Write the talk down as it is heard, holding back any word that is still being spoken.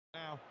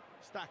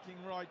stacking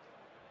right.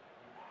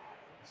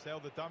 Sell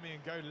the dummy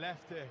and go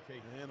left here,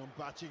 Keith. And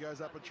Mbachi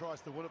goes up and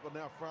tries to win it, but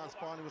now France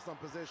finally with some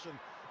possession.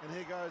 And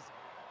here goes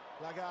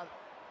Lagarde.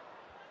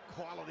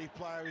 Quality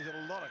player, he's got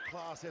a lot of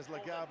class, has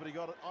Lagarde, but he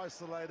got it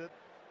isolated.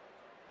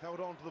 Held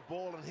on to the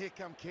ball, and here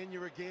come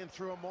Kenya again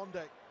through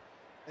Amonde.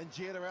 And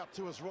Jetta out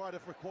to his right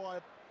if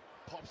required.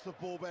 Pops the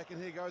ball back,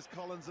 and here goes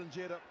Collins and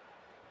Jetta.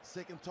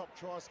 Second top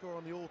try scorer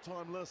on the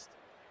all-time list.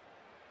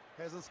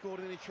 Hasn't scored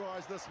any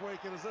tries this week,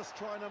 and is this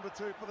try number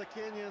 2 for the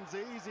Kenyans?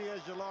 Easy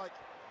as you like.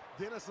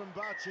 Dennis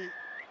Mbachi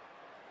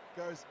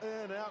goes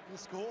in, out, and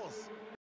scores.